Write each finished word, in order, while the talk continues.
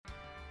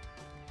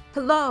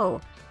Hello,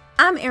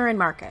 I'm Erin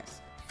Marcus,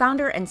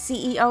 founder and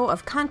CEO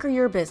of Conquer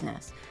Your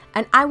Business,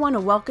 and I want to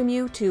welcome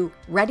you to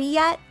Ready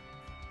Yet?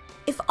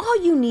 If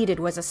all you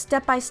needed was a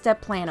step-by-step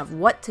plan of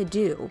what to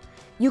do,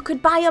 you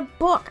could buy a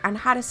book on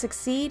how to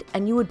succeed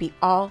and you would be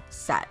all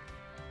set.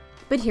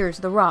 But here's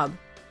the rub.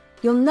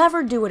 You'll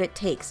never do what it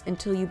takes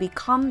until you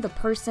become the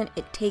person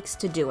it takes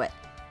to do it.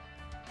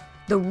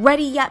 The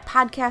Ready Yet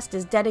podcast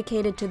is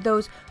dedicated to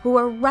those who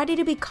are ready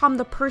to become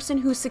the person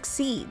who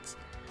succeeds,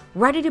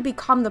 ready to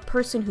become the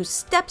person who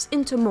steps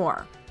into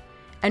more,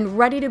 and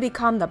ready to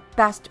become the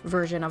best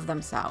version of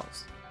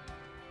themselves.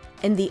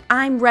 In the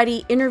I'm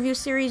Ready interview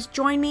series,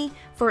 join me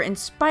for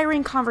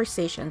inspiring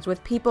conversations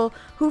with people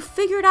who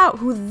figured out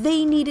who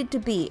they needed to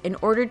be in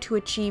order to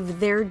achieve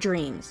their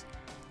dreams,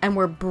 and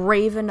were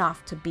brave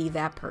enough to be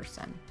that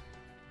person.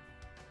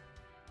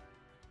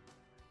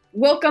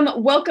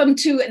 Welcome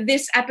to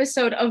this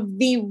episode of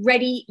the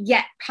Ready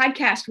Yet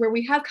podcast, where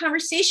we have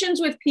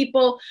conversations with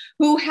people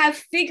who have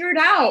figured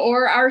out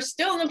or are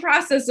still in the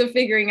process of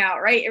figuring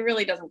out, right? It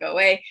really doesn't go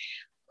away,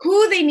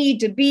 who they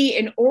need to be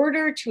in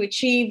order to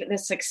achieve the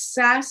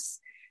success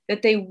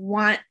that they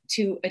want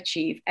to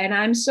achieve. And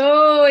I'm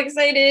so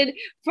excited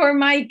for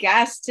my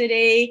guest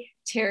today,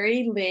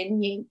 Terry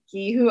Lynn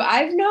Yankee, who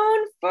I've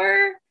known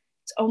for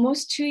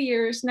almost 2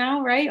 years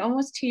now, right?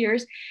 Almost 2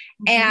 years.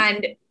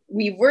 And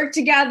we've worked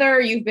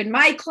together. You've been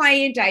my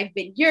client. I've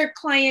been your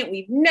client.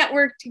 We've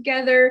networked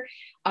together.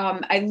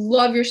 I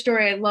love your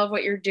story. I love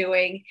what you're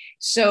doing.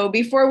 So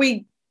before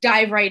we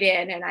dive right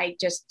in and I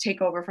just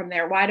take over from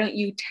there, why don't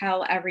you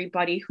tell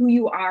everybody who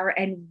you are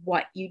and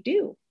what you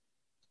do?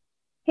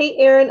 Hey,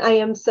 Erin, I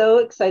am so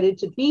excited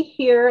to be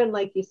here. And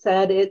like you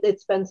said,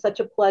 it's been such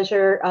a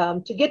pleasure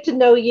to get to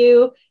know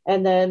you.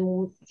 And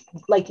then,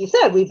 like you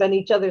said, we've been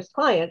each other's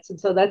clients. And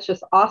so that's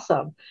just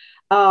awesome.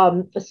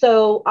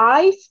 So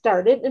I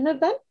started an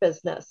event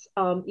business,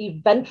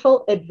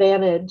 Eventful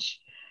Advantage,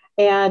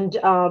 and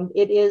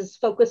it is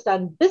focused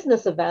on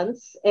business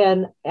events.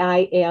 And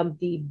I am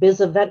the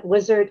Biz Event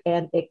Wizard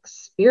and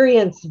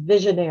Experience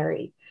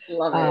Visionary.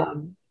 Love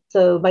it.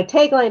 So my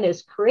tagline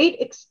is create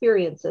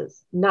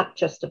experiences, not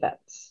just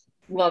events.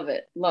 Love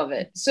it. Love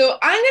it. So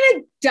I'm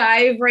going to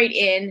dive right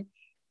in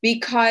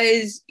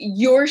because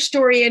your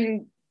story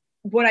and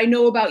what I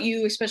know about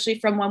you, especially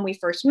from when we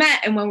first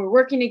met and when we're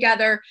working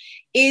together,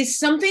 is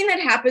something that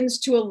happens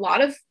to a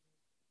lot of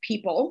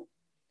people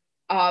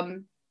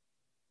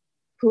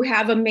who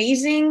have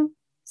amazing,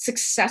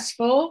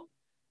 successful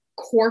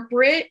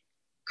corporate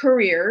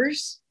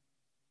careers,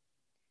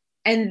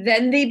 and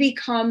then they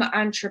become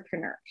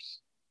entrepreneurs.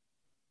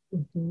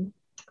 Mm-hmm.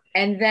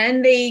 And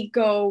then they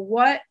go,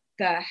 what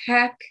the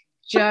heck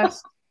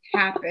just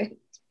happened?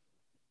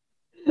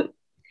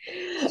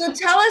 So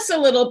tell us a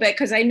little bit,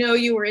 because I know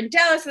you were in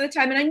Dallas at the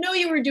time, and I know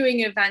you were doing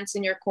events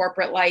in your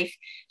corporate life.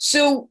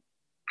 So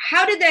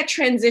how did that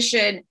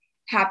transition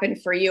happen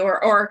for you?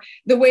 Or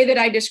the way that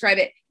I describe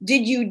it,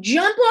 did you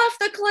jump off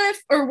the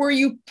cliff or were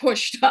you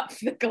pushed off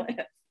the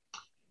cliff?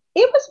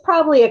 It was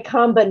probably a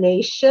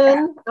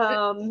combination,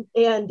 and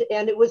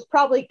it was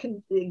probably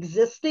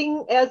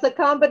existing as a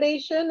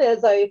combination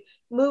as I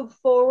moved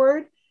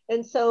forward.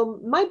 And so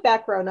my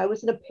background, I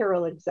was an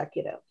apparel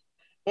executive.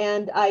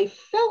 And I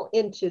fell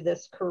into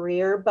this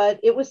career, but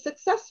it was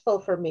successful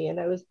for me.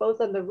 And I was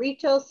both on the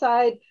retail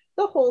side,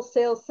 the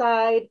wholesale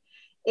side,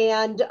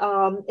 and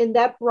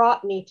that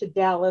brought me to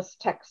Dallas,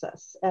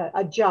 Texas,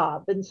 a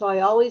job. And so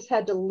I always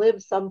had to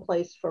live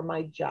someplace for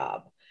my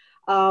job.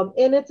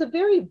 And it's a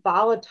very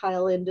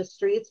volatile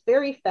industry. It's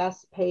very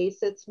fast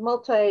paced. It's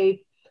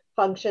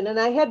multi-function. And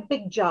I had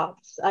big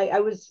jobs. I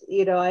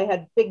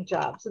had big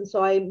jobs. And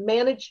so I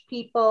managed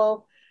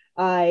people.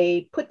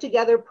 I put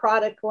together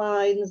product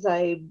lines.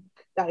 I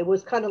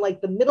was kind of like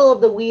the middle of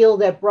the wheel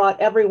that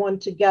brought everyone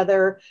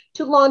together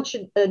to launch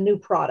a new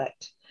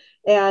product.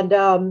 And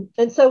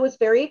so it was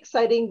very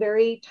exciting,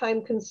 very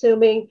time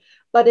consuming.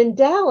 But in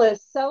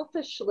Dallas,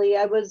 selfishly,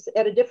 I was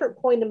at a different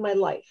point in my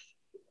life.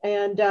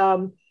 And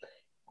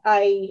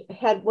I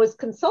was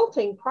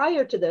consulting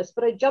prior to this,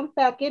 but I jumped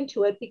back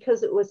into it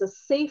because it was a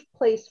safe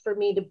place for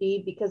me to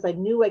be, because I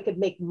knew I could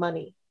make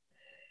money.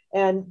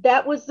 And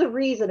that was the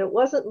reason. It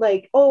wasn't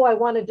like, oh, I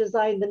want to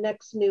design the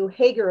next new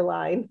Hager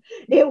line.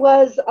 It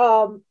was,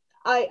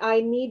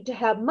 I need to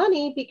have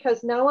money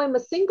because now I'm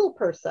a single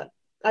person.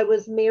 I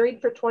was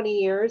married for 20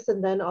 years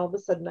and then all of a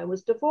sudden I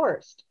was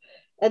divorced.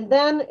 And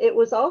then it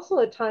was also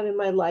a time in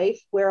my life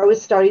where I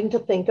was starting to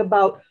think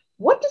about,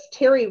 what does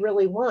Terry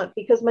really want?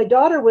 Because my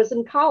daughter was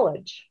in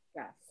college.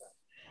 Yes.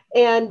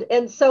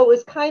 And so it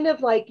was kind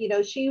of like,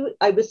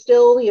 I was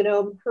still,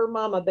 her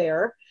mama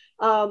bear.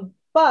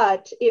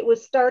 But it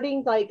was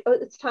starting like, oh,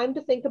 it's time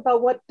to think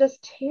about, what does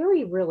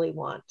Terry really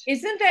want?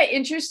 Isn't that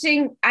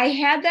interesting? I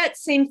had that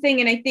same thing.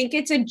 And I think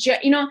it's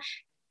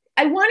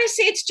I want to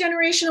say it's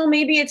generational.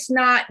 Maybe it's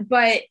not,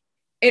 but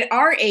at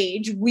our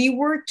age, we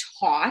were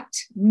taught,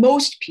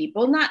 most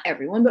people, not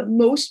everyone, but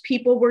most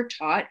people were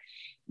taught,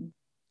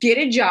 get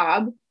a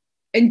job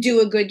and do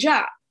a good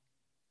job.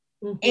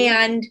 Mm-hmm.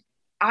 And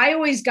I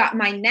always got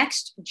my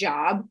next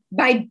job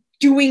by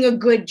doing a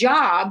good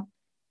job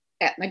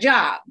at my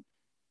job.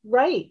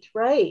 Right.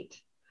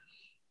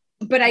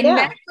 But it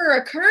never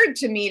occurred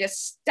to me to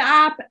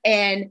stop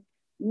and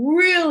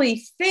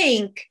really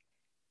think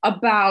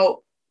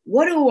about,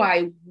 what do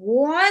I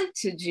want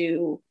to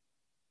do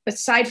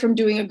aside from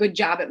doing a good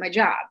job at my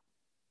job?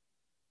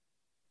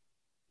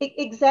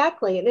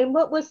 Exactly. And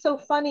what was so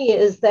funny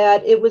is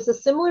that it was a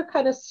similar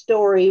kind of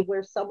story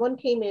where someone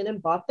came in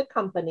and bought the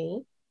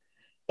company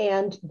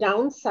and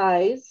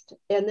downsized.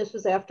 And this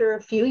was after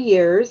a few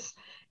years.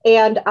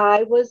 And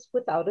I was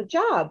without a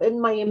job. And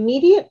my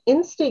immediate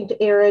instinct,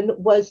 Erin,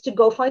 was to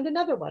go find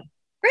another one.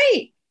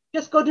 Right.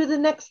 Just go do the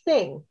next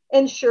thing.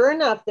 And sure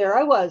enough, there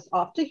I was,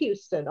 off to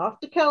Houston,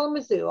 off to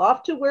Kalamazoo,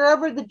 off to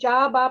wherever the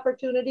job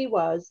opportunity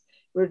was.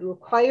 It would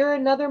require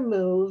another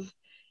move.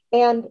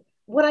 And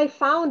what I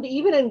found,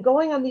 even in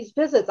going on these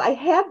visits, I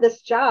had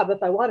this job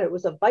if I wanted. It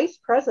was a vice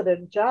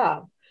president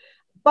job.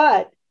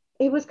 But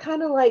it was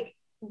kind of like,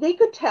 they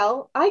could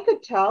tell, I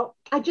could tell,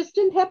 I just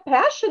didn't have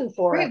passion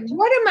for it.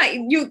 What am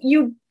I,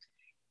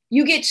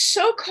 you get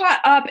so caught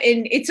up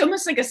in, it's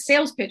almost like a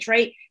sales pitch,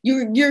 right?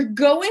 You're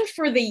going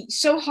for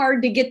so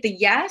hard to get the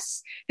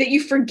yes that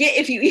you forget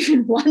if you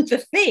even want the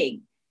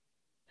thing.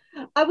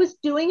 I was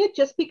doing it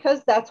just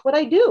because that's what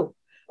I do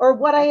or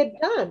what I had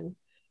done.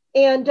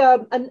 And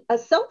a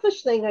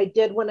selfish thing I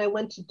did when I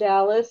went to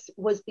Dallas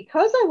was,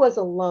 because I was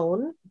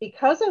alone,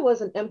 because I was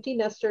an empty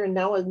nester and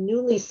now a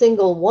newly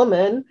single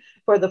woman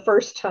for the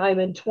first time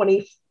in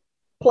 20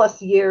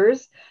 plus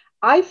years,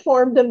 I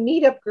formed a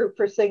meetup group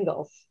for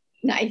singles.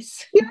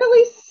 Nice.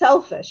 Purely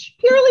selfish.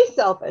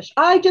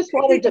 I just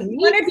wanted to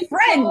meet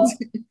friends.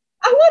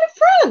 I wanted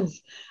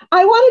friends.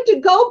 I wanted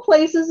to go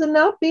places and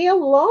not be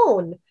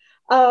alone.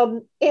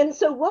 And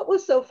so what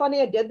was so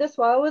funny, I did this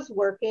while I was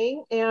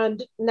working,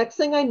 and next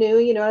thing I knew,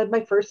 at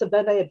my first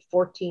event, I had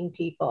 14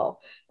 people.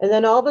 And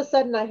then all of a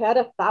sudden I had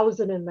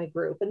 1,000 in my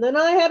group. And then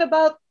I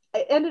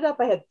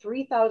had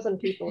 3,000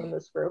 people in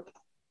this group.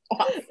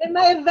 And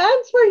my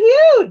events were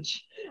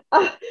huge.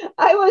 I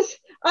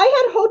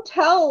had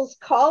hotels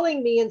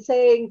calling me and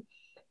saying,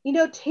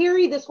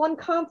 Terry, this one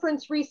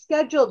conference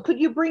rescheduled.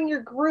 Could you bring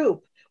your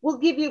group? We'll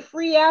give you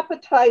free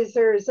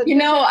appetizers.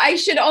 And I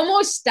should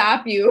almost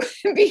stop you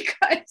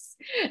because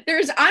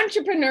there's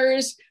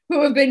entrepreneurs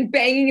who have been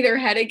banging their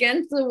head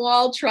against the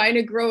wall trying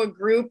to grow a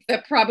group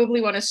that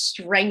probably want to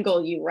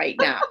strangle you right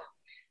now.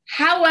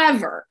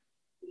 However,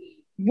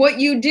 what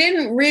you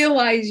didn't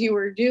realize you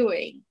were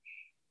doing,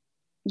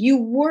 you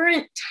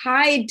weren't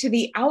tied to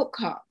the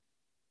outcome.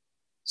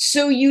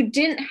 So you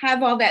didn't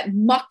have all that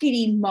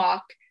muckety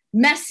muck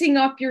messing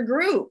up your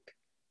group.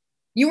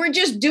 You were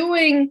just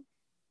doing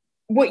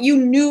what you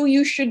knew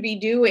you should be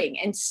doing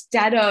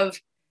instead of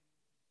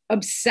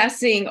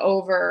obsessing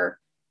over,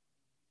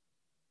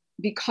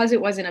 because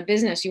it wasn't a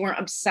business, you weren't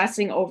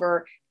obsessing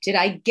over, did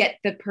I get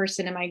the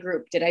person in my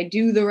group? Did I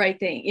do the right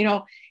thing?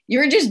 You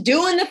were just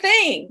doing the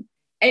thing.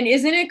 And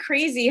isn't it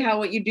crazy how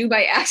what you do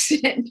by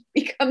accident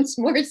becomes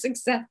more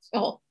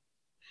successful?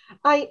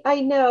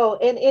 I know.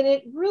 And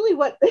it really,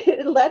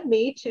 it led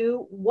me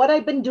to what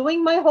I've been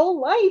doing my whole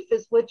life,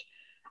 is which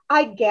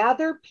I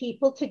gather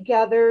people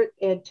together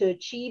and to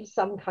achieve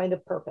some kind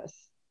of purpose.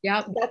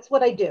 Yeah. That's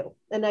what I do.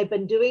 And I've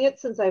been doing it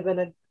since I've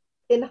been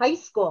in high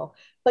school,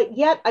 but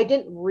yet I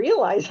didn't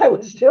realize I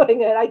was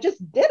doing it. I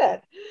just did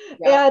it.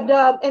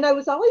 Yeah. And I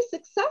was always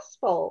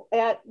successful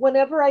at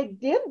whenever I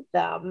did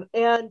them.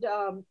 And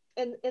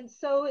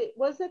so it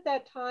was at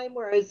that time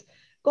where I was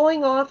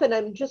going off and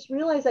I'm just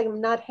realizing I'm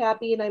not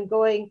happy. And I'm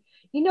going,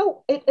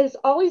 it has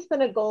always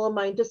been a goal of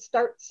mine to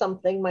start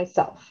something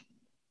myself.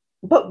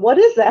 But what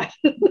is that?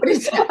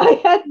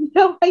 I had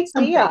no idea.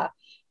 Something.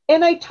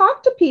 And I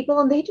talked to people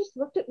and they just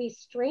looked at me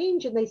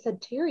strange and they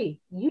said,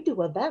 Terry, you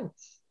do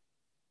events.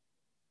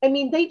 I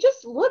mean, they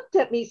just looked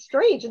at me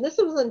strange. And this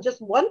wasn't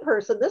just one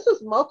person, this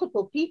was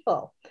multiple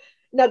people.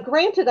 Now,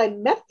 granted, I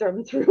met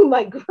them through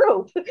my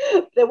group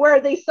where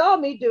they saw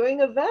me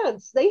doing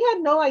events. They had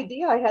no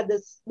idea I had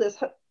this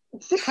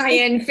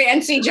high-end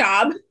fancy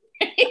job.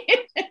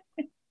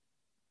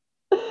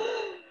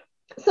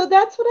 So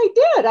that's what I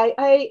did.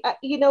 I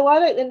you know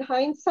what, in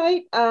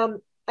hindsight,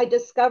 I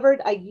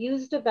discovered I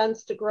used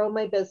events to grow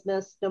my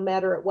business, no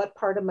matter at what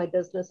part of my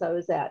business I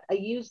was at. I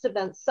used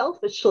events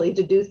selfishly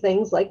to do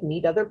things like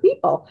meet other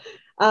people.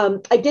 I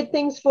did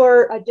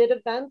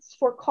events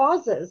for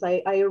causes.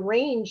 I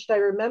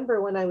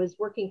remember when I was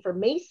working for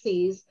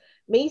Macy's,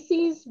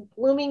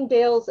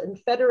 Bloomingdale's, and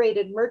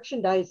Federated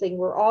Merchandising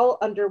were all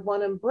under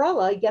one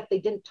umbrella, yet they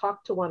didn't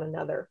talk to one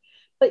another.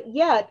 But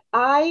yet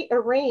I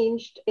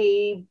arranged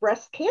a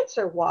breast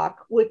cancer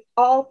walk with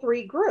all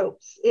three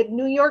groups in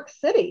New York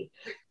City.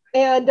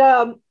 And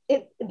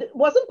it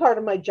wasn't part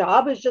of my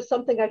job. It's just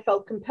something I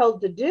felt compelled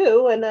to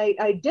do. And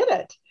I did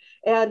it.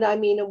 And I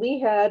mean,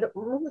 we had,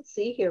 let's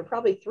see here,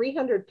 probably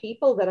 300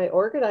 people that I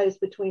organized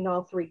between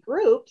all three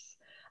groups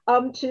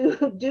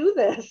to do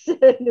this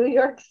in New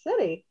York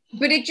City.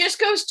 But it just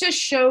goes to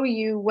show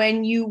you,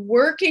 when you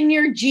work in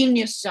your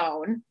genius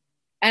zone,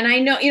 And I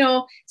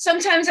know,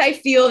 sometimes I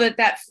feel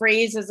that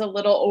phrase is a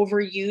little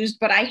overused,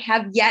 but I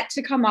have yet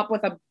to come up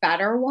with a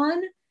better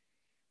one.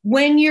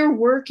 When you're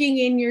working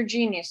in your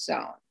genius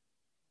zone,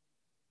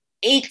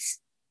 it's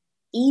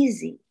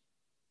easy,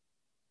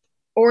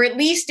 or at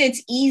least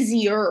it's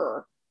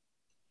easier.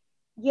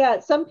 Yeah,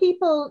 some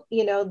people,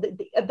 the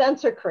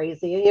events are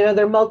crazy.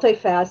 They're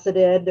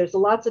multifaceted. There's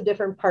lots of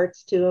different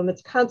parts to them.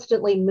 It's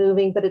constantly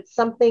moving, but it's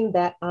something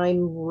that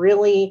I'm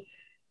really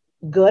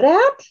good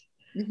at.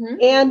 Mm-hmm.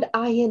 And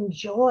I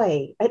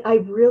enjoy, and I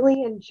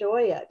really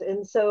enjoy it.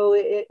 And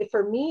so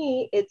for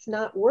me, it's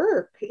not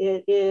work.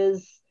 It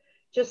is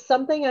just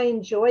something I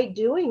enjoy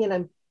doing.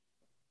 And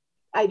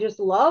I just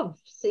love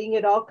seeing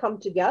it all come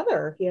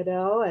together,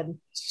 and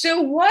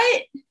so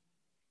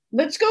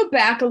let's go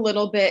back a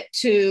little bit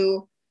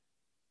to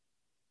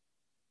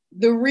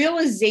the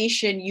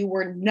realization you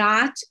were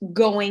not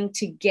going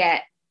to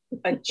get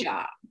a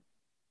job.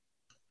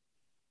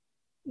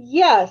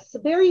 Yes, a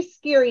very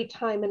scary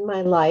time in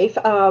my life.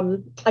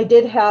 I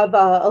did have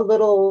a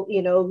little,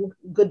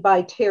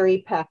 goodbye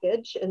Terry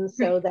package, and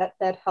so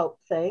that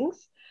helped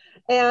things.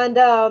 And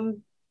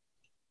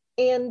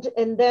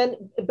then,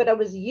 but I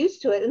was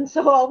used to it, and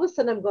so all of a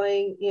sudden I'm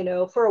going,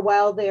 for a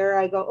while there,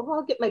 I go, oh,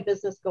 I'll get my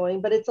business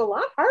going, but it's a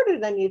lot harder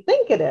than you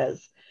think it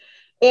is.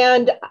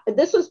 And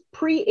this was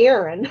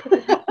pre-Erin.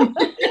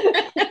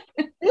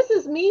 This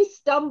is me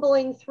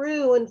stumbling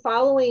through and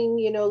following,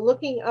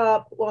 looking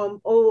up,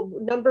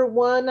 number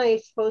one, I'm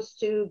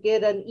supposed to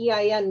get an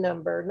EIN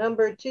number.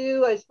 Number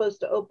two, I'm supposed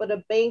to open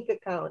a bank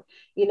account,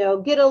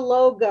 get a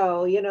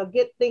logo,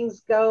 get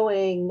things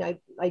going.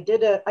 I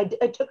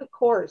took a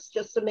course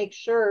just to make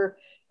sure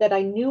that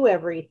I knew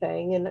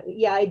everything. And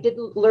yeah, I did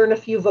learn a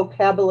few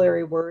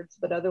vocabulary words,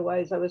 but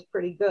otherwise I was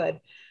pretty good.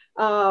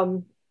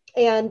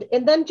 And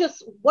then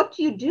just what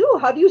do you do?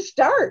 How do you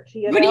start?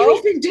 What do you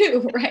even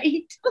do,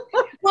 right?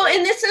 Well,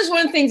 and this is one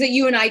of the things that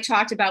you and I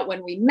talked about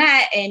when we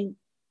met, and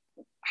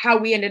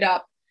how you ended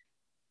up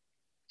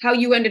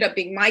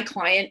being my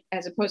client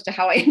as opposed to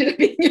how I ended up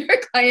being your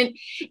client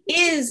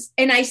is,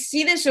 and I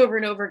see this over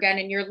and over again,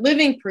 and you're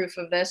living proof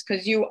of this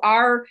because you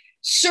are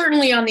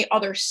certainly on the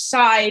other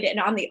side and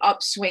on the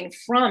upswing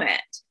from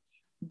it.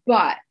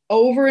 But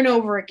over and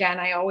over again,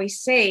 I always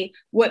say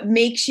what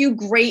makes you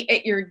great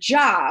at your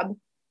job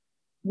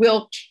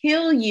will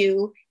kill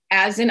you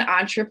as an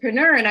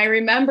entrepreneur. And I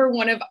remember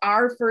one of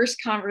our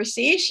first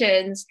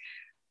conversations,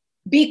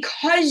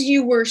 because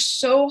you were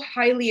so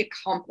highly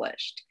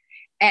accomplished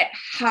at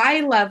high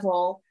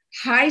level,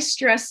 high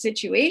stress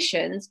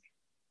situations,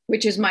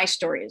 which is my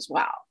story as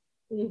well.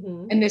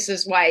 Mm-hmm. And this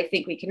is why I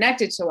think we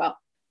connected so well.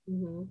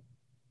 Mm-hmm.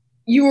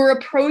 You were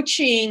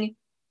approaching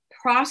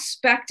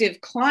prospective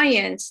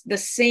clients the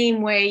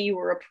same way you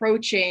were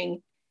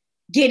approaching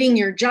getting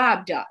your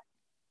job done,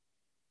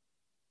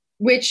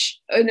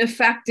 which an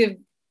effective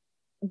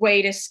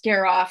way to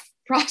scare off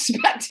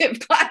prospective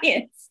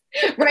clients,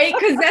 right?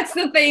 Because that's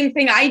the same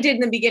thing I did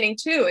in the beginning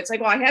too. It's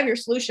like, well, I have your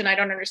solution. I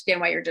don't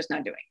understand why you're just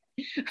not doing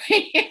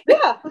it.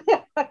 Yeah.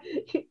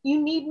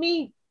 You need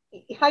me,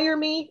 hire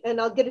me, and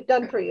I'll get it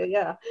done for you.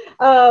 Yeah.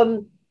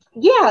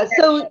 Yeah.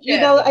 So,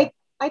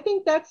 I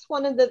think that's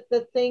one of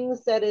the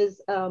things that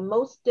is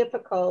most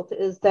difficult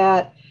is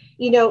that,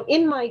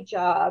 in my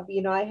job,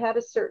 I had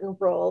a certain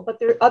role, but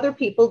other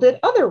people did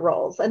other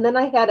roles. And then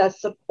I had a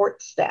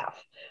support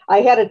staff.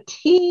 I had a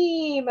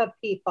team of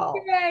people.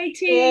 Yay,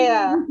 team.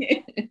 Yeah.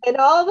 And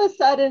all of a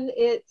sudden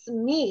it's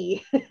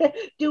me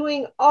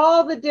doing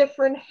all the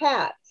different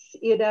hats,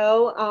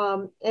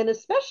 and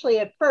especially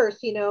at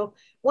first,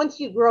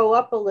 once you grow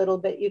up a little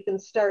bit, you can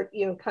start,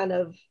 kind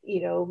of,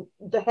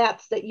 the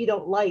hats that you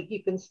don't like,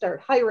 you can start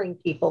hiring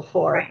people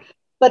for. Right.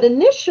 But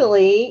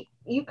initially,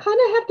 you kind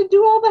of have to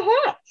do all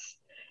the hats.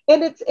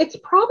 And it's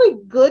probably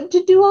good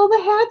to do all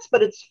the hats,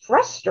 but it's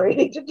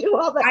frustrating to do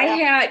all the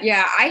hats.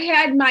 I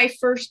had my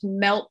first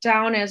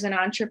meltdown as an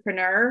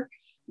entrepreneur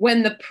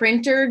when the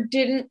printer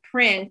didn't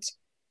print.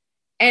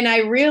 And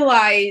I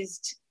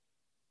realized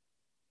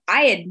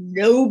I had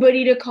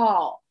nobody to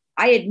call.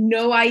 I had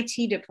no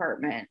IT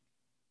department.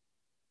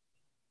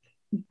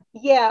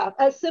 Yeah,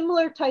 a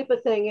similar type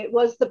of thing. It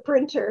was the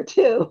printer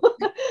too.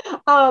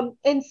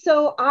 And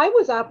so I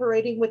was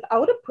operating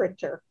without a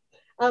printer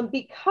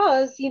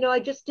because, I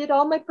just did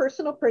all my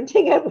personal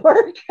printing at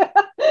work.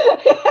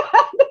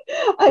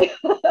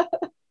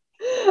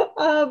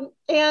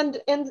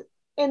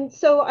 And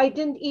so I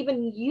didn't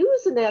even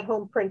use an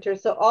at-home printer.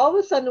 So all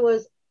of a sudden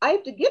I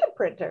have to get a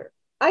printer.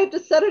 I have to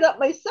set it up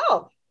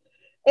myself.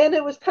 And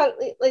it was kind of,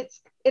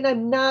 and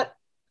I'm not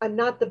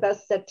the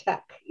best at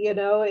tech,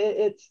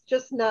 it's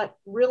just not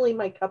really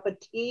my cup of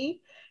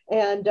tea.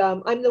 And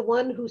I'm the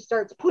one who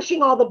starts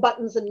pushing all the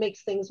buttons and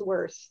makes things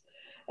worse.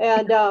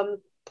 And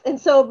And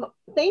so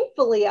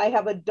thankfully I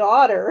have a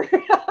daughter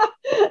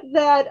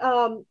that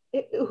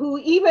who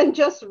even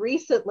just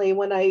recently,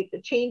 when I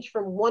changed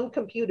from one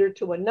computer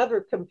to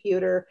another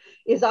computer,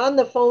 is on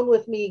the phone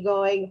with me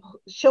going,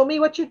 show me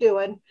what you're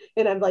doing.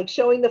 And I'm like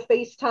showing the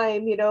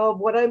FaceTime, of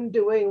what I'm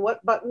doing,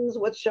 what buttons,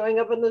 what's showing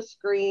up on the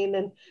screen.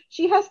 And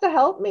she has to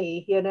help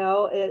me.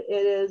 It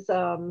is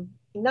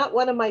not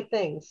one of my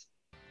things.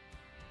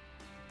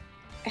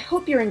 I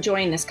hope you're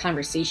enjoying this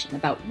conversation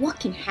about what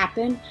can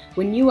happen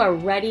when you are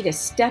ready to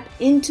step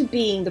into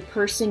being the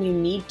person you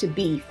need to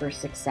be for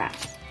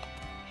success.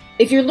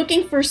 If you're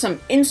looking for some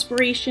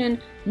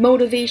inspiration,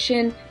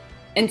 motivation,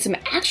 and some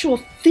actual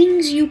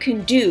things you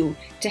can do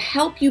to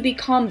help you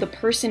become the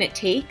person it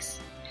takes,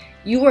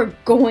 you are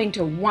going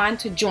to want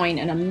to join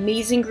an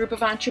amazing group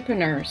of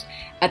entrepreneurs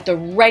at the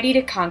Ready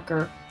to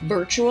Conquer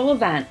virtual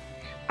event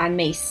on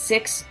May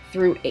 6th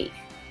through 8th.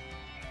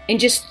 In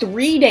just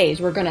 3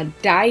 days, we're going to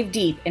dive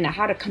deep into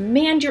how to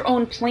command your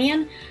own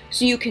plan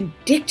so you can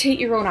dictate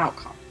your own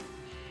outcome.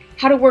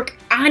 How to work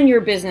on your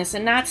business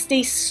and not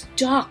stay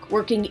stuck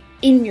working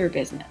in your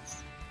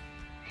business.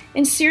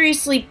 And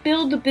seriously,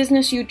 build the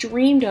business you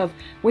dreamed of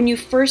when you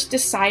first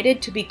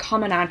decided to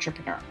become an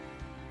entrepreneur.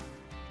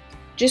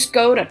 Just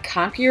go to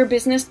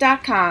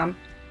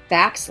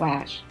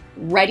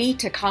conqueryourbusiness.com/ready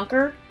to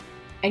conquer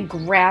and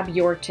grab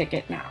your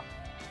ticket now.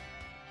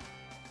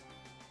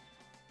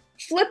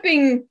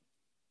 Flipping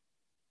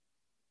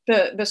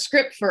the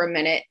script for a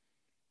minute,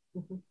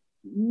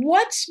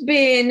 what's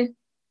been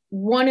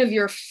one of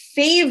your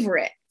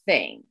favorite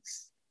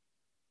things?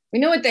 We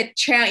know what that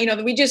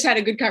we just had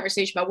a good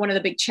conversation about one of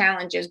the big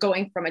challenges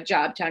going from a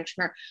job to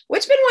entrepreneur.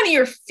 What's been one of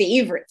your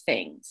favorite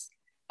things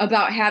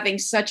about having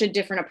such a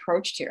different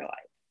approach to your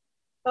life?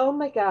 Oh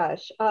my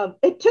gosh.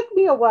 It took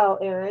me a while,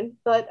 Erin,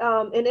 but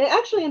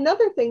actually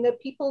another thing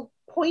that people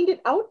pointed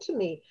out to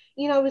me,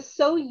 I was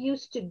so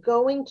used to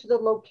going to the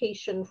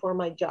location for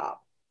my job,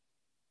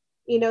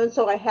 and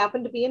so I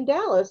happened to be in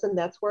Dallas, and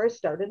that's where I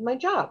started my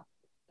job.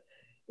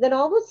 Then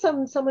all of a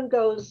sudden someone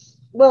goes,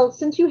 well,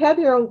 since you have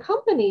your own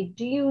company,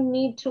 do you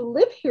need to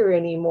live here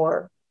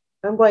anymore?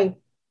 I'm going,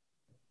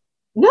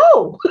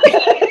 no,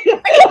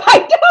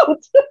 I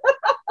don't.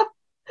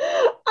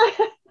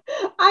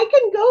 I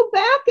can go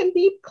back and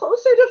be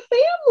closer to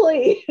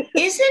family.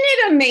 Isn't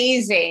it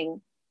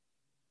amazing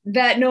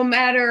that no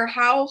matter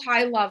how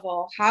high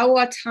level, how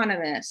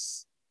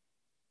autonomous,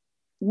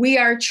 we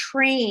are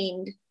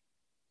trained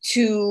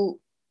to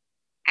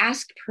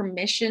ask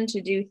permission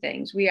to do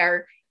things. We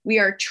are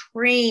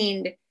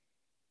trained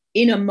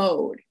in a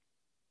mode,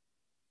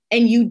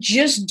 and you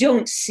just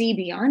don't see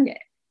beyond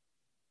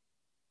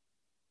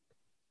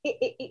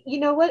it. You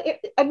know what?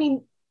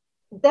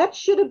 That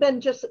should have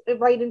been just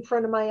right in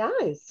front of my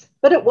eyes,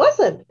 but it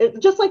wasn't.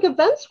 Just like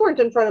events weren't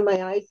in front of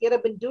my eyes, yet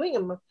I've been doing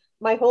them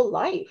my whole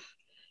life.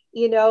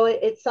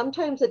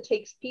 Sometimes it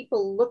takes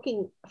people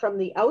looking from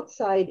the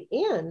outside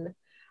in,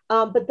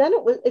 but then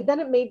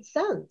it made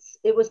sense.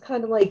 It was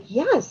kind of like,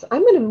 yes,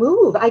 I'm going to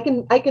move. I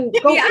can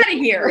Get go me out of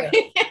here.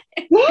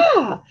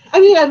 Yeah.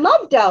 I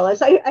love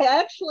Dallas. I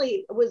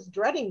actually was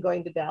dreading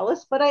going to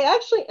Dallas, but I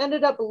actually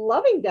ended up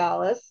loving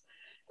Dallas.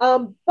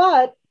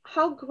 But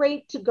how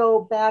great to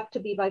go back to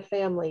be my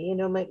family.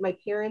 My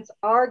parents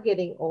are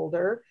getting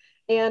older,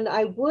 and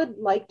I would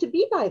like to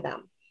be by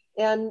them.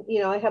 And,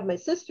 I have my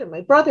sister,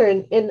 my brother,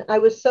 and I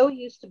was so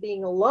used to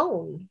being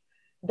alone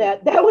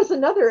that was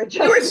another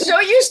adjustment. You were so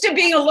used to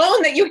being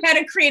alone that you had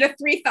to create a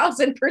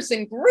 3,000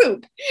 person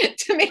group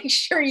to make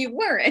sure you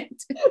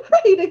weren't.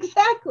 Right,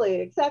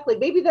 exactly.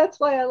 Maybe that's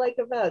why I like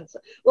events.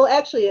 Well,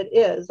 actually it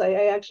is.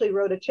 I actually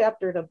wrote a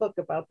chapter in a book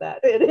about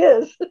that. It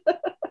is.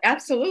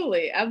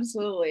 Absolutely. I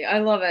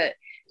love it.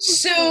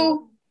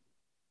 So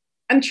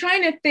I'm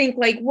trying to think,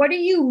 what are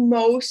you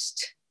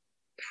most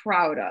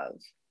proud of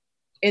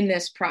in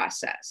this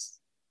process?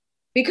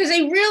 Because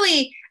I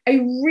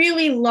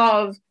really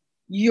love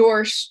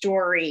your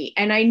story.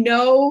 And I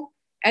know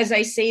as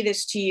I say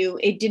this to you,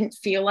 it didn't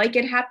feel like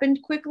it happened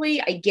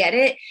quickly. I get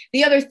it.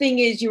 The other thing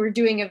is you were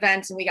doing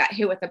events and we got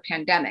hit with a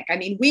pandemic.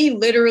 We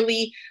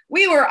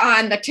were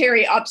on the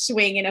Terry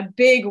upswing in a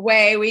big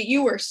way.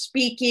 You were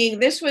speaking,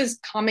 this was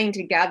coming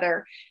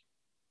together.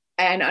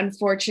 And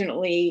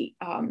unfortunately,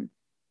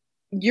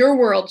 your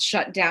world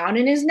shut down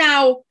and is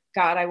now,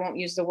 God, I won't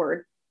use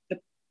the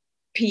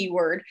P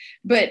word,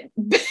 but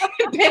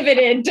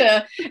pivoted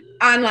to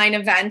online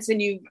events,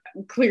 and you've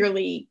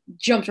clearly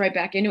jumped right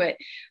back into it.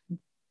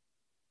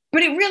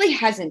 But it really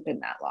hasn't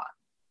been that long,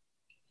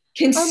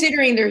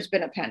 considering there's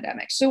been a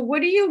pandemic. So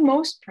what are you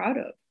most proud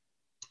of?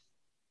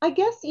 I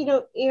guess,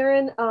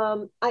 Erin,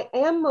 I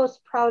am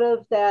most proud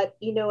of that.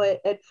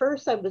 At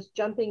first I was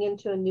jumping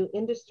into a new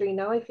industry.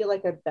 Now I feel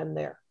like I've been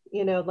there,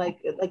 like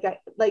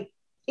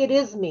it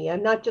is me.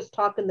 I'm not just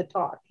talking the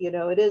talk,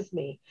 it is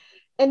me.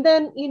 And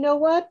then, you know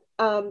what?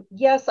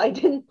 Yes, I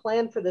didn't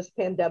plan for this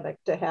pandemic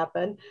to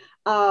happen.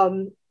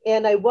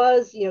 And I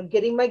was,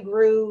 getting my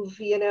groove,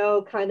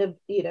 kind of,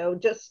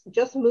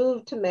 just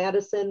moved to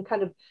Madison,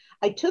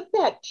 I took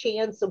that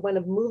chance of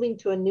moving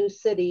to a new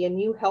city,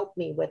 and you helped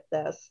me with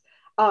this.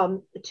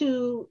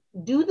 to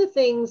do the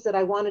things that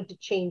I wanted to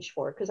change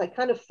for, because I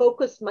kind of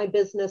focused my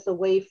business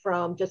away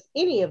from just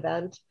any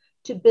event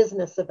to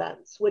business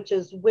events, which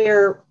is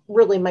where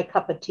really my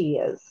cup of tea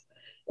is.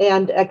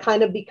 And I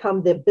kind of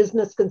become the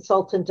business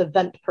consultant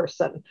event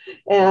person.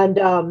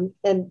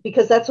 And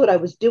because that's what I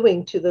was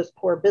doing to those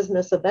poor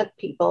business event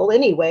people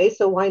anyway,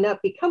 so why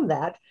not become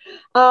that?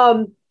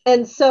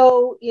 And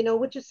so,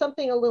 which is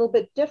something a little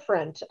bit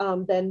different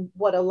than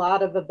what a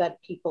lot of event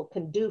people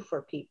can do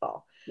for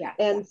people. Yeah.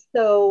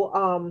 So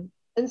I'm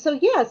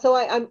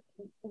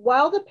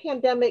while the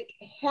pandemic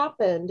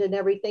happened and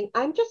everything,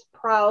 I'm just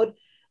proud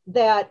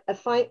that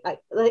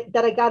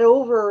that I got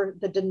over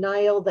the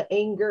denial, the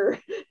anger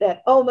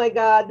that, oh my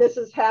God, this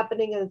is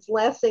happening and it's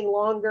lasting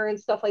longer and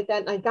stuff like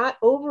that. And I got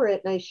over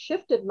it and I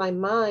shifted my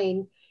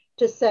mind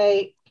to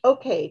say,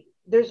 okay,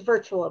 there's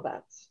virtual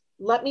events.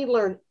 Let me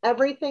learn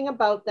everything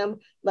about them.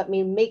 Let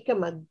me make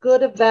them a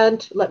good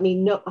event. Let me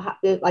know,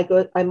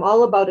 I'm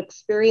all about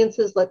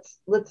experiences. Let's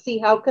see,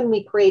 how can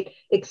we create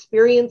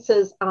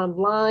experiences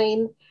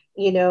online?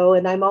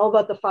 And I'm all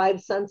about the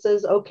five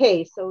senses.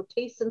 Okay, so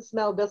taste and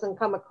smell doesn't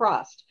come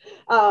across.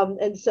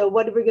 And so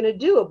what are we going to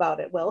do about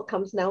it? Well, it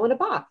comes now in a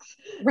box.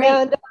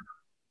 Right.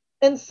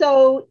 And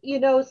so,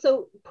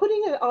 so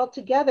putting it all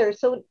together.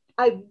 So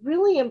I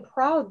really am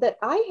proud that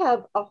I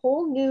have a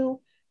whole new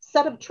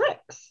set of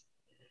tricks.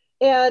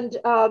 And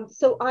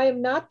so I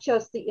am not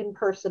just the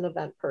in-person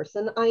event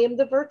person. I am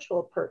the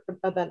virtual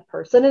event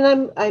person,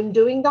 and I'm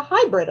doing the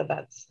hybrid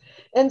events.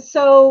 And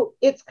so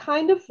it's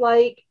kind of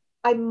like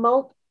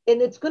and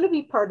it's going to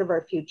be part of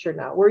our future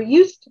now. We're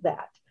used to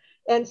that.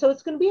 And so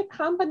it's going to be a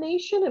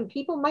combination, and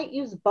people might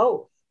use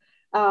both.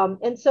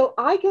 And so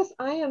I guess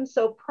I am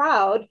so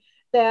proud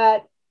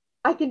that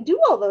I can do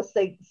all those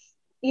things.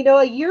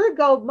 A year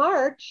ago,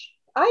 March,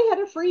 I had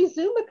a free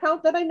Zoom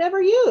account that I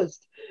never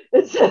used.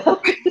 And so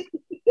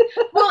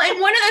well,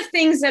 and one of the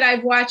things that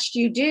I've watched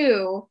you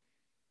do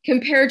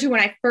compared to when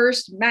I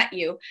first met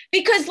you,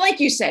 because like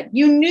you said,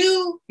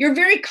 you're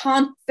very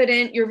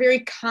confident, you're very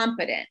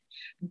competent,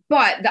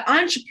 but the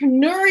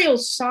entrepreneurial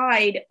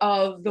side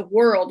of the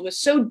world was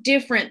so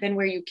different than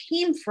where you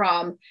came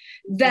from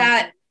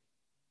that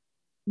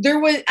there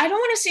was, I don't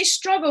want to say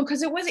struggle,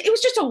 because it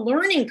was just a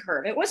learning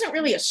curve. It wasn't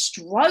really a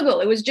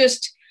struggle. It was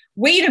just,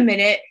 wait a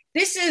minute,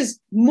 this is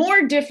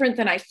more different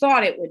than I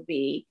thought it would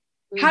be.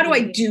 How do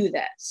I do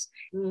this?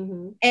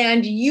 Mm-hmm.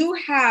 And you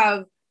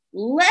have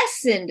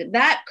lessened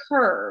that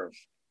curve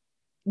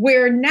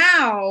where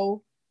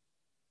now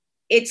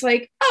it's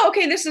like, oh,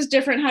 okay, this is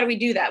different. How do we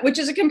do that? Which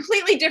is a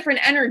completely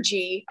different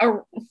energy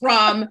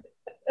from,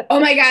 oh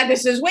my God,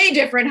 this is way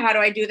different. How do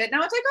I do that?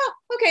 Now it's like, oh,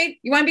 okay,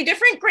 you want to be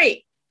different?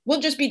 Great.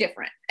 We'll just be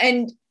different.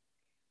 And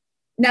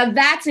now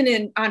that's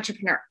an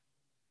entrepreneur.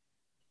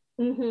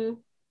 Mm-hmm.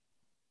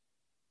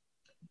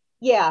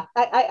 Yeah,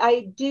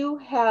 I do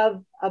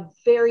have a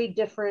very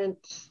different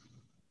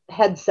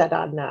headset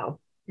on now.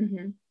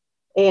 Mm-hmm.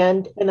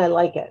 And I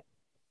like it.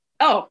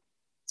 Oh,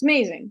 it's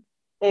amazing.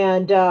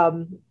 And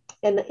I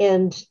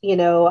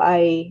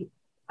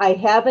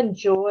have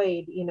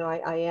enjoyed,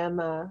 I am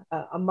a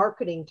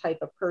marketing type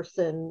of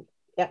person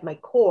at my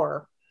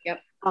core.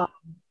 Yep.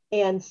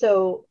 And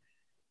so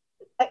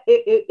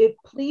it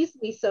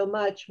pleased me so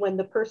much when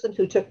the person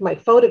who took my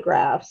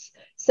photographs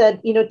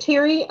said,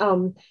 Terry,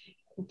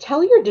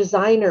 tell your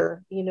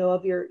designer,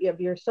 of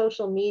your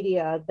social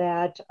media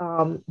that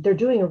they're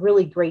doing a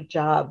really great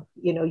job,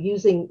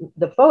 using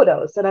the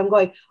photos. And I'm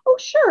going, oh,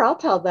 sure, I'll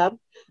tell them.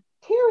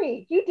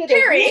 Terry, you did a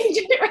really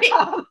good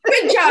job.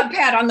 Good job,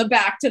 pat on the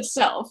back to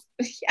self.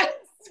 Yes.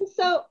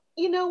 So,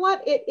 you know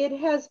what? It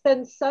has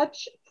been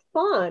such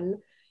fun,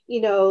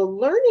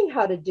 learning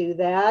how to do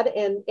that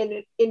and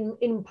in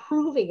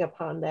improving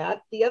upon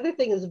that. The other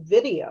thing is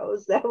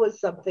videos. That was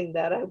something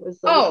that I was.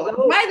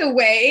 By the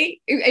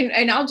way,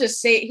 and I'll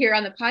just say it here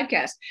on the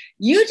podcast,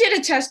 you did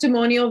a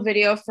testimonial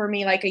video for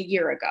me like a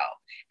year ago.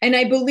 And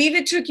I believe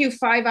it took you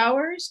 5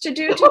 hours to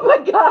do. Oh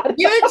my God.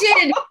 You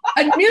did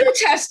a new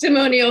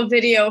testimonial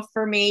video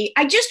for me.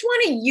 I just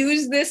want to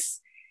use this.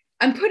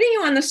 I'm putting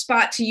you on the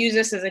spot to use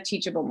this as a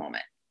teachable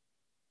moment.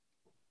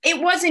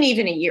 It wasn't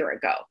even a year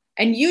ago.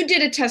 And you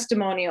did a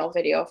testimonial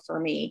video for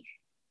me.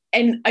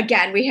 And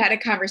again, we had a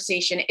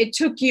conversation. It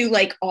took you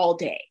like all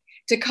day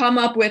to come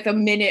up with a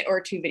minute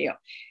or two video.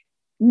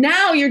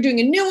 Now you're doing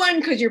a new one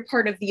because you're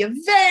part of the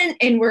event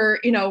and we're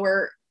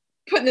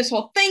putting this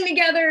whole thing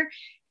together.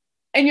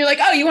 And you're like,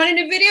 oh, you want a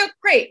new video?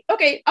 Great.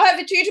 Okay, I'll have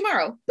it to you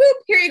tomorrow. Boop,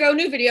 here you go,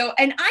 new video.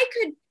 And I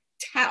could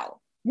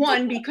tell,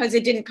 one, because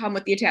it didn't come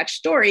with the attached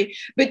story,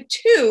 but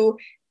two,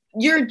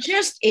 you're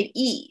just at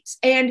ease.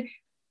 And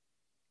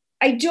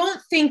I don't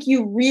think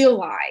you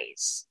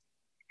realize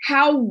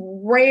how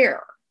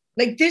rare,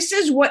 like this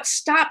is what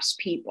stops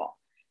people.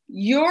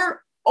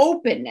 Your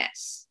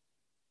openness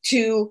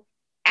to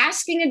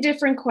asking a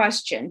different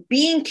question,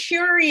 being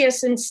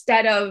curious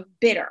instead of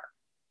bitter,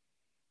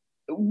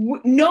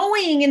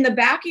 knowing in the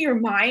back of your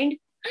mind,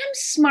 I'm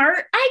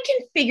smart, I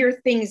can figure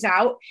things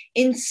out,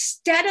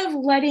 instead of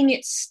letting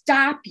it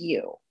stop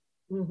you.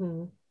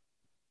 Mm-hmm.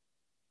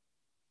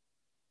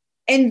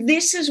 And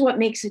this is what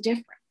makes a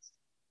difference.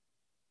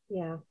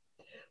 Yeah.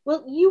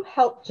 Well, you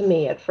helped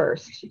me at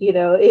first,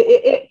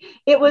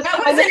 it was that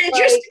kind wasn't of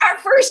just like, our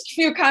first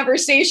few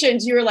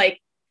conversations. You were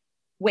like,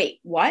 wait,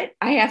 what?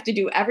 I have to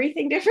do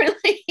everything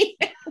differently.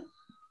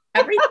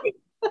 Everything.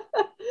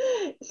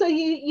 So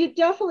you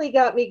definitely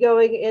got me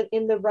going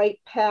in the right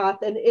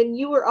path. And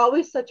you were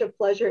always such a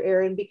pleasure,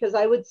 Erin, because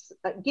I would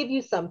give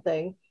you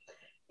something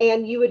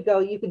and you would go,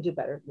 you can do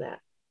better than that.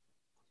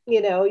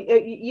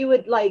 You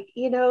would like,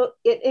 in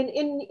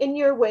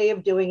your way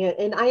of doing it.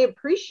 And I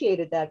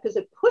appreciated that because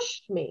it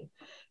pushed me.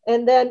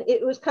 And then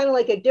it was kind of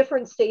like at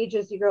different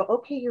stages. You go,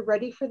 okay, you're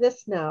ready for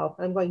this now.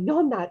 I'm going, no,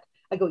 I'm not.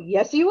 I go,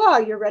 yes, you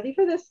are. You're ready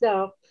for this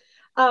now.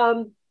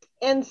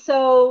 And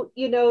so,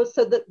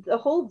 so the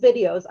whole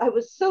videos, I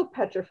was so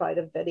petrified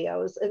of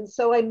videos. And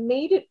so I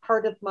made it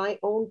part of my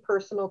own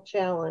personal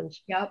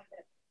challenge. Yep.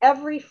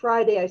 Every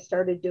Friday, I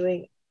started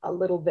doing a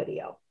little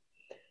video.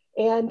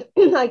 And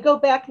I go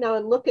back now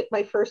and look at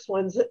my first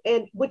ones,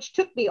 and which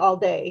took me all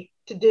day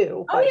to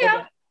do. Oh,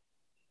 yeah.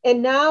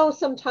 And now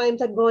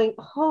sometimes I'm going,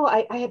 oh,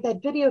 I had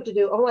that video to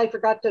do. Oh, I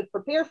forgot to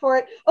prepare for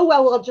it. Oh,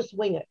 well, I'll just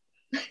wing it.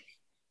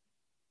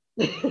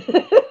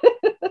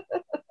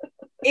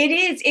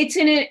 It's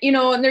in it,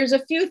 and there's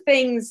a few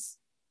things.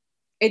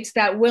 It's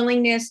that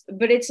willingness,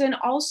 but it's an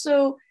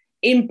also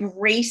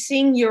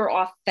embracing your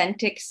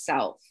authentic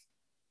self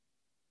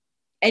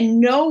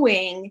and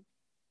knowing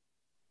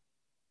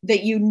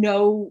that you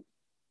know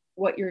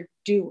what you're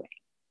doing.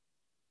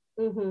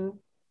 Mm-hmm.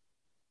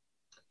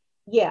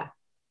 Yeah.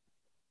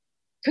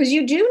 Because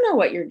you do know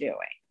what you're doing.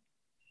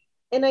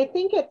 And I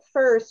think at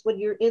first, when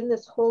you're in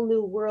this whole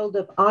new world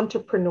of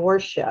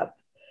entrepreneurship,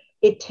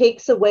 it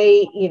takes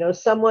away,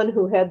 someone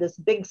who had this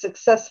big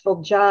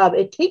successful job,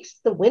 it takes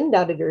the wind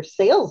out of your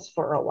sails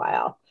for a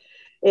while.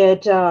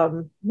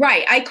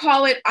 Right. I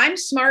call it, I'm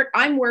smart,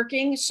 I'm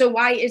working, so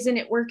why isn't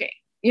it working?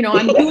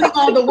 I'm doing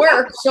all the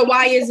work, so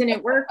why isn't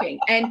it working?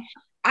 And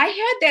I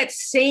had that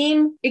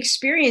same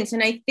experience.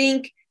 And I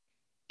think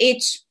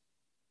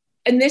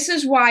and this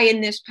is why in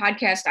this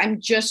podcast,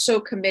 I'm just so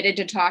committed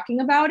to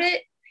talking about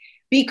it,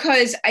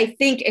 because I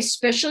think,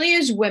 especially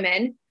as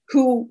women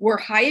who were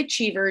high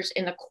achievers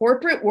in the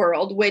corporate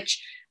world,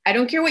 which I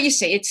don't care what you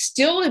say, it's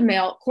still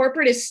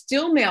corporate is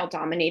still male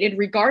dominated,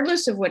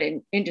 regardless of what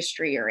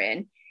industry you're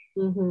in.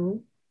 Mm-hmm.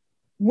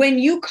 When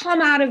you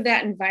come out of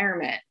that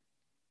environment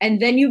and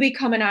then you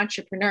become an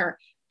entrepreneur,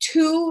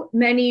 too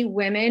many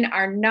women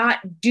are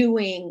not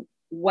doing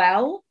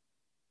well,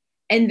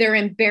 and they're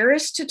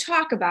embarrassed to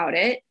talk about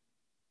it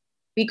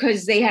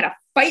because they had to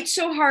fight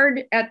so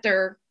hard at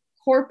their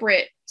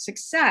corporate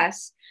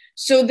success.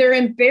 So they're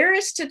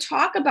embarrassed to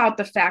talk about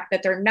the fact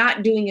that they're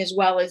not doing as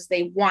well as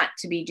they want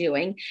to be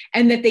doing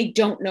and that they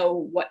don't know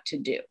what to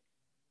do.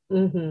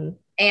 Mm-hmm.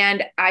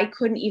 And I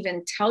couldn't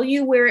even tell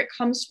you where it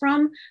comes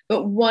from.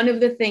 But one of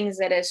the things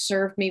that has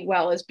served me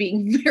well is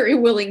being very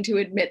willing to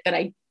admit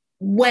that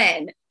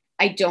when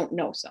I don't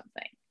know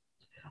something.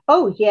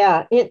 Oh,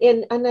 yeah.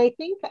 And I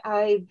think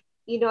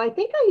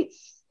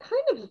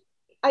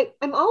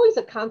I'm always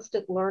a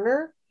constant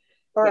learner,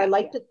 or I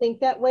like to think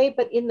that way.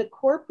 But in the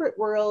corporate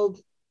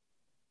world,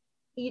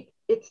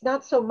 it's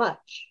not so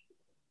much.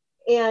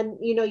 And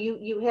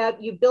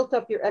you built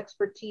up your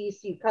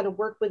expertise, you kind of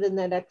work within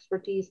that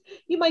expertise.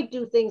 You might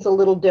do things a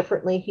little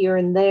differently here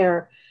and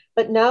there,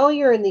 but now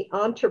you're in the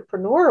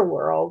entrepreneur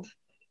world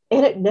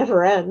and it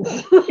never ends.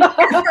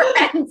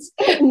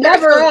 It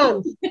never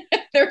ends.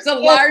 There's a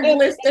large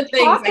list of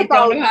things I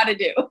don't know how to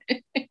do.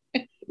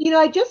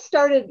 I just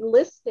started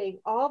listing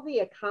all the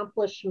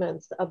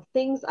accomplishments of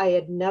things I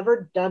had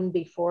never done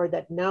before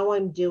that now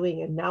I'm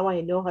doing, and now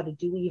I know how to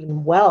do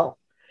even well.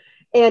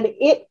 And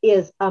it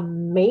is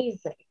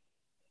amazing.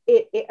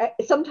 It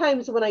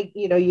sometimes when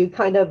you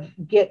kind of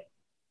get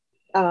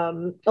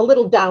a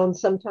little down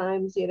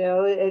sometimes,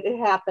 it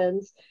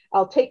happens.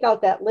 I'll take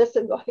out that list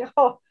and go,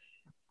 oh,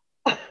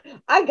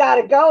 I got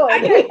to go.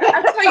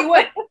 I'll tell you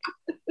what,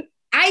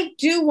 I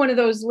do one of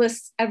those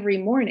lists every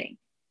morning.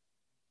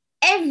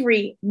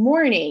 Every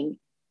morning.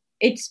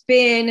 It's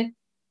been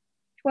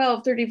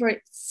 12, 13, 14,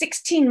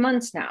 16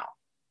 months now.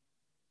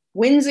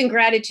 Wins and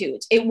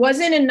gratitudes. It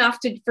wasn't enough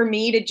for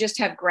me to just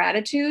have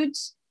gratitude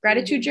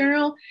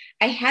journal.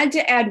 I had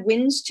to add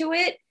wins to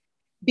it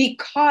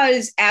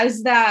because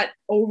as that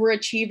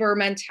overachiever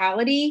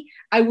mentality,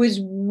 I was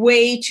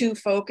way too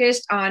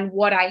focused on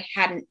what I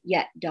hadn't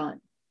yet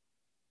done.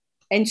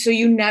 And so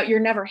you're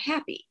never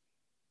happy.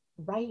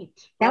 Right.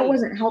 That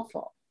wasn't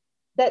helpful.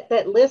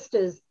 That list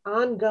is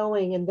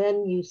ongoing, and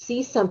then you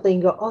see something,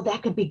 you go, oh,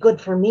 that could be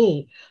good for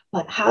me,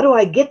 but how do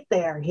I get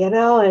there?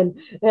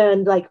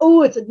 And like,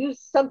 oh, it's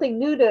something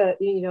new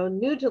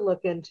to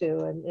look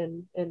into,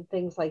 and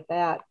things like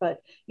that. But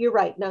you're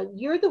right. Now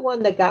you're the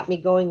one that got me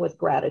going with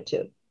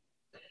gratitude,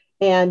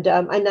 and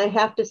I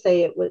have to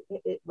say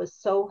it was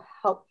so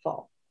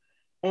helpful,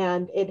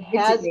 and it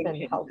has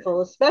been helpful,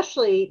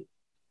 especially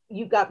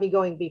you got me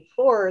going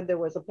before there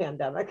was a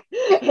pandemic.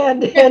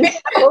 And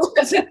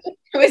so,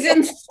 it was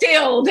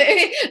instilled.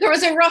 There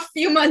was a rough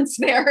few months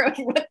there.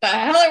 What the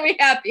hell are we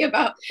happy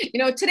about?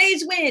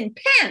 Today's win,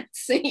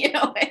 pants,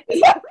 Yeah,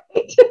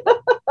 right.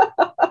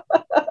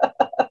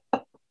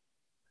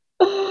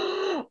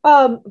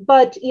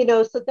 But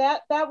so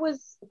that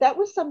was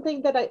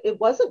something that it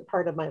wasn't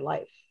part of my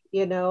life,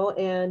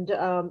 and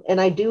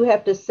I do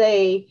have to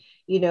say,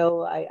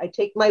 I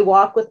take my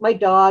walk with my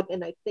dog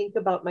and I think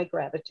about my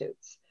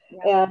gratitudes.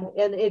 Yeah.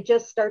 And it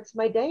just starts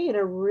my day in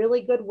a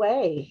really good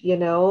way.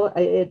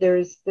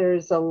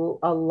 There's a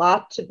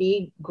lot to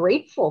be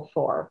grateful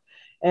for.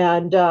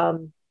 And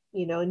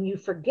and you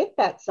forget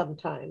that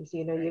sometimes,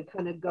 you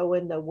kind of go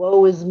in the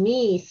woe is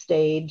me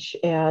stage,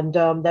 and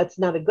that's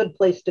not a good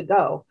place to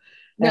go.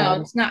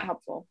 No, it's not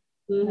helpful.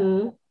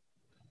 Mm-hmm.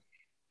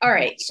 All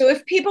right. So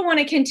if people want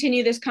to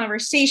continue this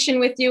conversation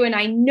with you, and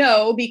I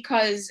know,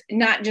 because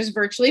not just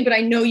virtually, but I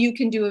know you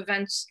can do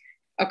events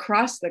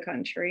across the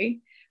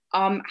country,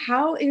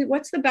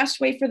 what's the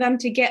best way for them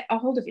to get a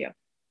hold of you?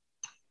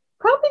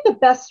 Probably the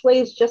best way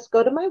is just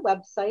go to my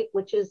website,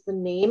 which is the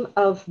name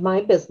of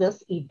my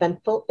business,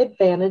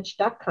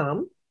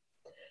 eventfuladvantage.com.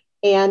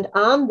 And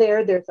on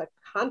there's a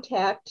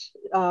contact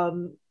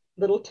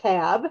little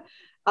tab.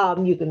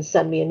 You can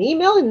send me an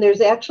email, and there's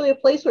actually a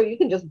place where you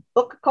can just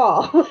book a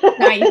call.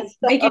 Nice.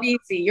 Make it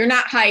easy. You're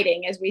not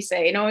hiding, as we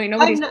say.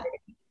 Nobody's hiding.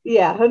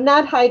 Yeah, I'm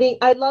not hiding.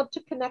 I love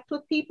to connect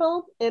with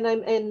people,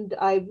 and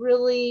I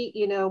really,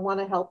 want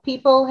to help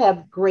people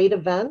have great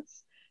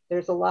events.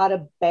 There's a lot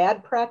of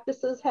bad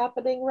practices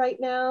happening right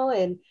now,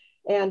 and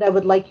I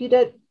would like you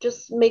to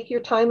just make your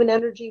time and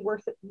energy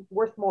worth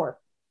more.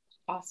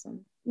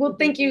 Awesome. Well,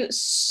 thank you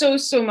so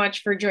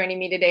much for joining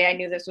me today. I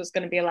knew this was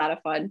going to be a lot of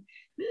fun.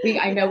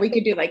 I know we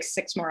could do like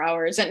 6 more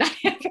hours, and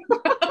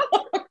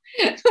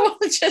we'll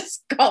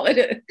just call it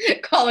a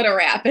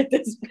wrap at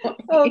this point.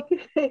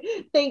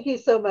 Okay. Thank you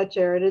so much,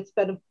 Erin. It's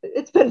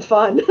been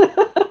fun.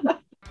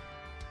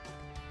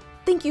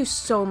 Thank you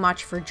so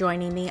much for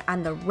joining me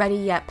on the Ready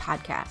Yet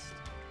podcast.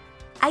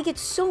 I get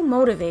so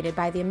motivated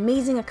by the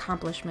amazing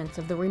accomplishments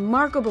of the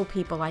remarkable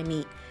people I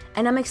meet,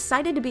 and I'm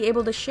excited to be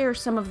able to share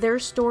some of their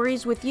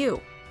stories with you.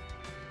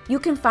 You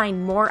can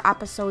find more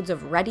episodes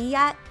of Ready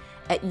Yet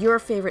at your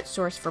favorite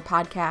source for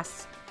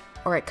podcasts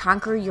or at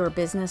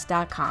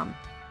conqueryourbusiness.com.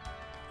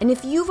 And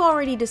if you've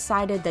already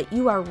decided that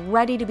you are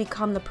ready to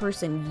become the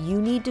person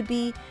you need to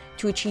be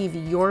to achieve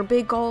your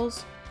big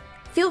goals,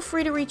 feel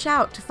free to reach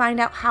out to find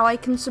out how I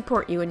can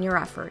support you in your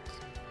efforts.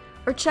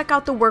 Or check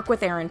out the Work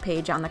with Erin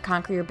page on the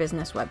Conquer Your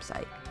Business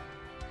website.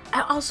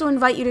 I also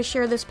invite you to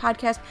share this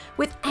podcast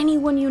with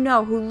anyone you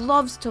know who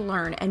loves to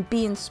learn and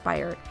be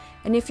inspired.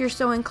 And if you're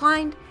so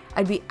inclined,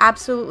 I'd be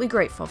absolutely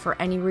grateful for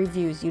any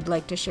reviews you'd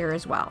like to share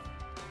as well.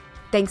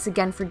 Thanks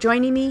again for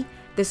joining me.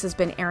 This has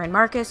been Erin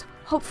Marcus,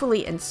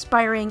 hopefully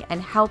inspiring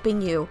and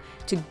helping you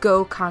to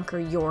go conquer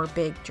your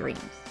big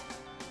dreams.